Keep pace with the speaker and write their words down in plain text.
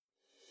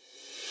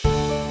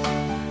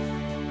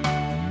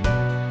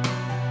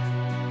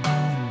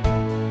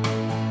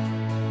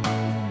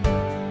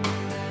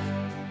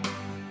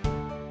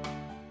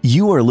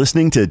You are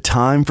listening to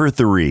Time for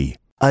Three,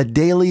 a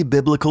daily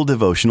biblical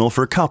devotional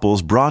for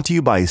couples brought to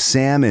you by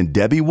Sam and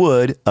Debbie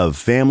Wood of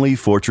Family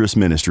Fortress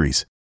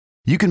Ministries.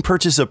 You can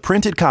purchase a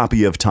printed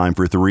copy of Time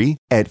for Three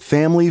at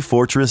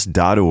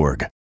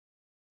familyfortress.org.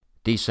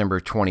 December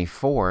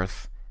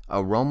 24th,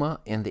 Aroma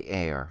in the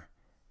Air.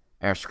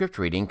 Our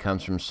scripture reading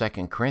comes from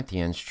 2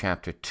 Corinthians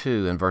chapter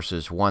 2 and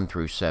verses 1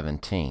 through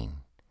 17.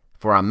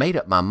 For I made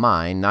up my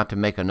mind not to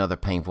make another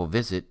painful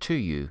visit to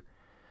you.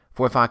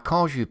 For if I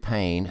cause you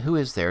pain, who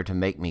is there to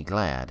make me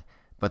glad,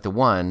 but the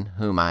one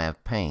whom I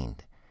have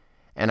pained?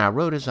 And I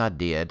wrote as I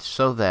did,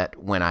 so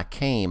that when I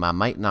came I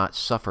might not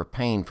suffer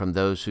pain from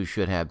those who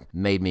should have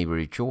made me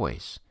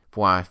rejoice.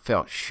 For I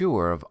felt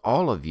sure of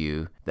all of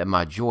you that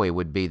my joy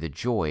would be the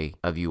joy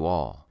of you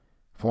all.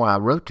 For I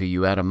wrote to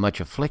you out of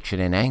much affliction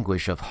and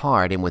anguish of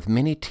heart and with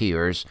many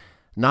tears,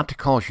 not to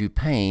cause you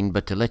pain,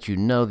 but to let you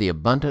know the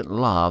abundant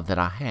love that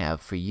I have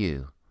for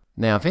you.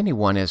 Now if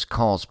anyone has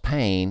caused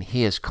pain,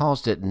 he has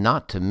caused it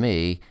not to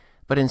me,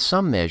 but in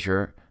some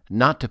measure,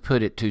 not to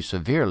put it too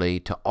severely,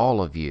 to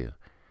all of you.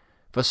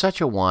 For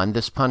such a one,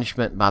 this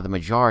punishment by the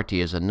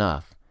majority is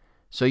enough.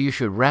 So you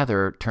should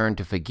rather turn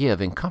to forgive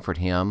and comfort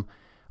him,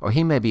 or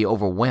he may be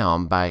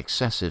overwhelmed by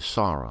excessive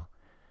sorrow.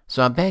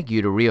 So I beg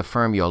you to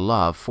reaffirm your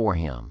love for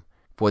him.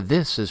 For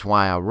this is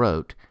why I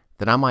wrote,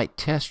 that I might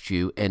test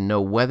you and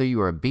know whether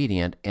you are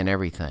obedient in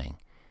everything.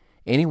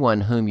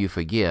 Anyone whom you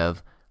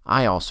forgive,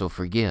 I also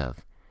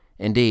forgive.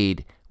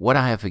 Indeed, what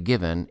I have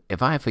forgiven,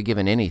 if I have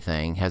forgiven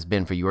anything, has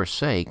been for your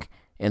sake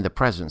in the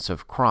presence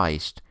of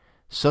Christ,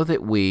 so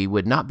that we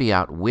would not be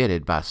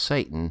outwitted by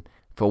Satan,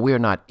 for we are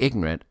not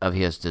ignorant of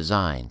his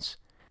designs.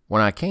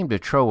 When I came to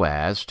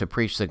Troas to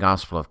preach the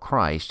gospel of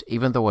Christ,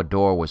 even though a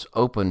door was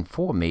opened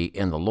for me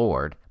in the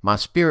Lord, my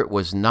spirit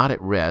was not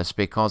at rest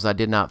because I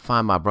did not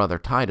find my brother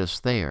Titus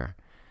there.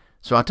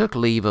 So I took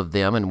leave of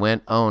them and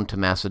went on to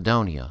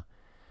Macedonia.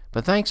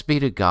 But thanks be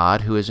to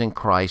God, who is in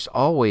Christ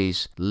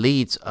always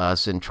leads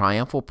us in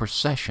triumphal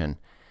procession,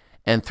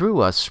 and through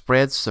us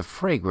spreads the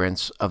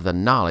fragrance of the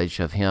knowledge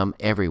of him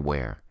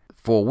everywhere.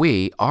 For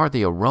we are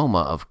the aroma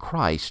of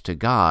Christ to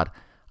God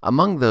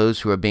among those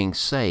who are being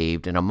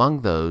saved and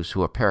among those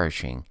who are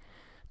perishing.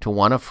 To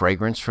one a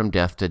fragrance from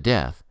death to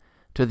death,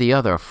 to the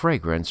other a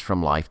fragrance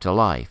from life to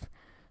life.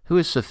 Who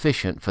is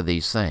sufficient for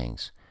these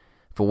things?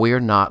 For we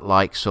are not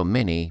like so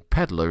many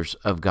peddlers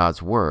of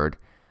God's word,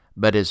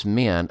 but as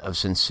men of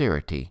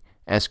sincerity,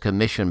 as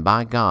commissioned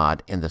by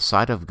God in the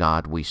sight of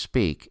God we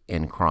speak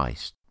in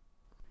Christ.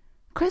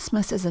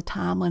 Christmas is a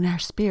time when our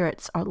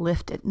spirits are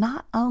lifted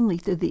not only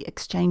through the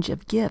exchange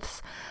of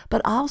gifts,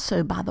 but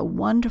also by the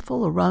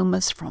wonderful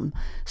aromas from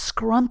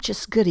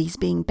scrumptious goodies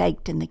being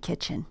baked in the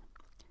kitchen.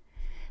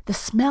 The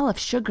smell of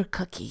sugar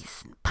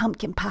cookies,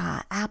 pumpkin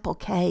pie, apple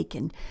cake,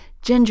 and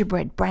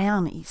gingerbread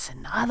brownies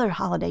and other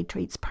holiday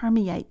treats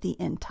permeate the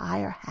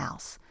entire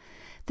house.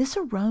 This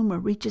aroma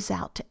reaches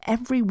out to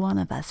every one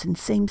of us and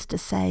seems to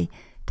say,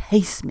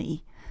 "Taste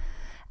me."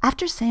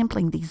 After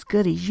sampling these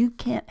goodies, you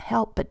can't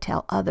help but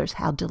tell others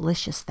how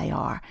delicious they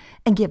are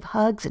and give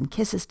hugs and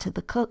kisses to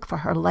the cook for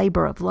her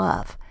labor of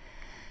love.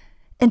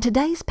 In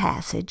today's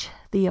passage,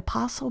 the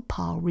Apostle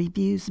Paul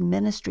reviews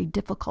ministry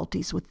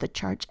difficulties with the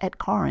church at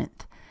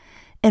Corinth.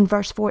 In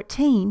verse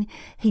 14,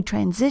 he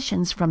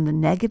transitions from the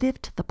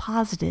negative to the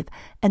positive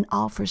and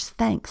offers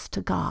thanks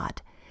to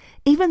God.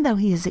 Even though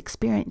he is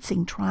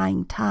experiencing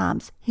trying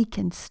times, he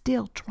can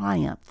still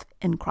triumph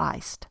in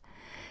Christ.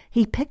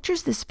 He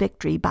pictures this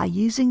victory by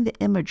using the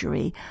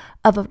imagery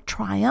of a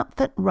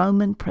triumphant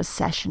Roman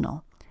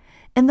processional.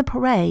 In the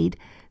parade,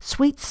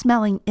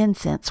 sweet-smelling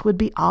incense would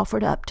be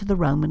offered up to the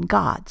Roman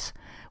gods.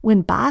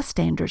 When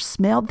bystanders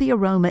smelled the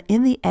aroma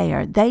in the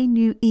air, they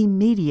knew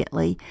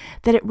immediately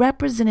that it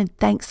represented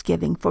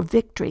thanksgiving for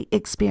victory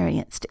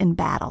experienced in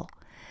battle.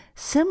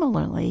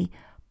 Similarly,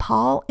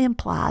 Paul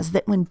implies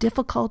that when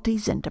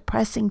difficulties and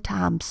depressing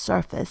times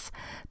surface,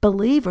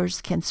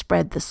 believers can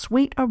spread the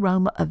sweet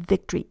aroma of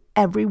victory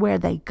everywhere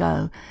they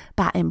go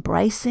by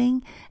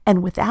embracing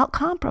and without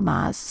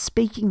compromise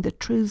speaking the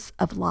truths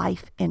of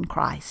life in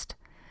Christ.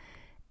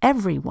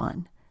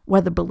 Everyone,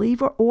 whether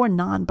believer or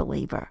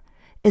non-believer,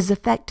 is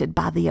affected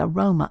by the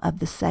aroma of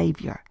the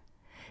Savior.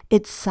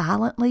 It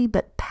silently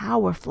but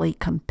powerfully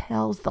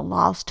compels the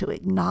lost to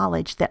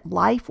acknowledge that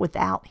life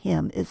without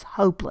him is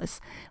hopeless,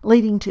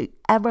 leading to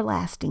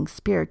everlasting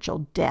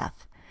spiritual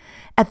death.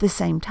 At the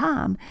same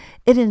time,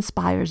 it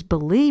inspires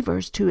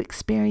believers to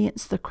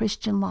experience the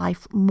Christian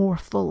life more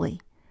fully.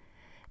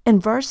 In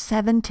verse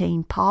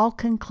 17, Paul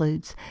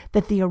concludes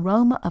that the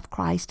aroma of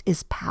Christ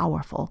is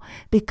powerful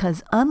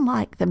because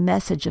unlike the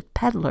message of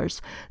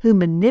peddlers who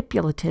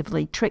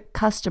manipulatively trick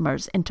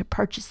customers into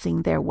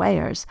purchasing their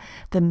wares,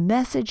 the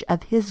message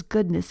of his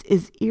goodness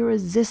is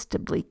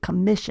irresistibly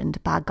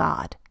commissioned by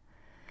God.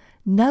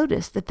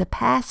 Notice that the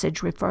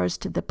passage refers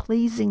to the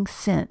pleasing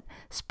scent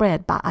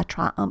spread by a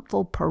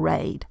triumphal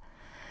parade.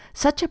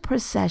 Such a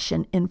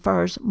procession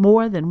infers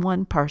more than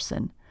one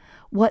person.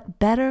 What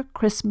better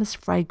Christmas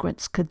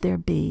fragrance could there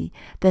be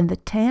than the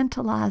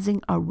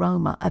tantalizing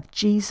aroma of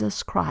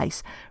Jesus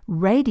Christ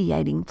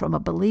radiating from a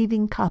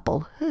believing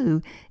couple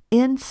who,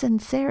 in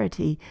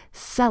sincerity,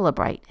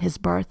 celebrate his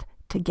birth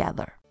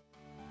together?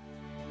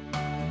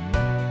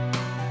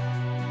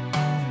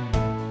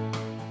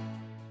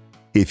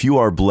 If you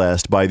are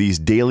blessed by these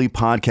daily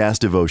podcast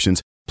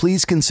devotions,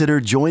 please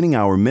consider joining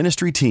our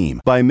ministry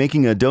team by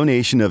making a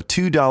donation of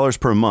 $2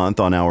 per month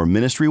on our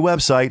ministry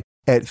website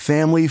at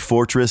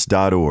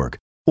familyfortress.org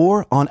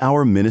or on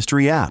our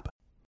ministry app.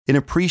 In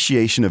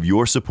appreciation of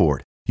your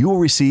support, you will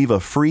receive a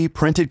free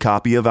printed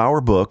copy of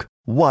our book,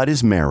 What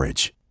is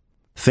Marriage?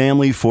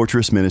 Family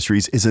Fortress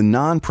Ministries is a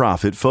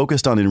nonprofit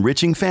focused on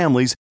enriching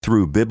families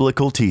through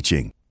biblical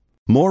teaching.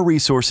 More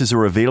resources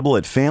are available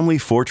at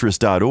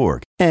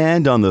familyfortress.org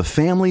and on the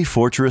Family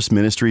Fortress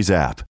Ministries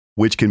app,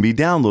 which can be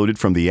downloaded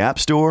from the App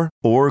Store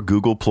or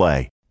Google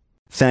Play.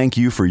 Thank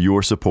you for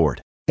your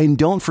support, and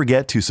don't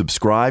forget to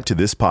subscribe to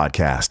this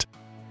podcast.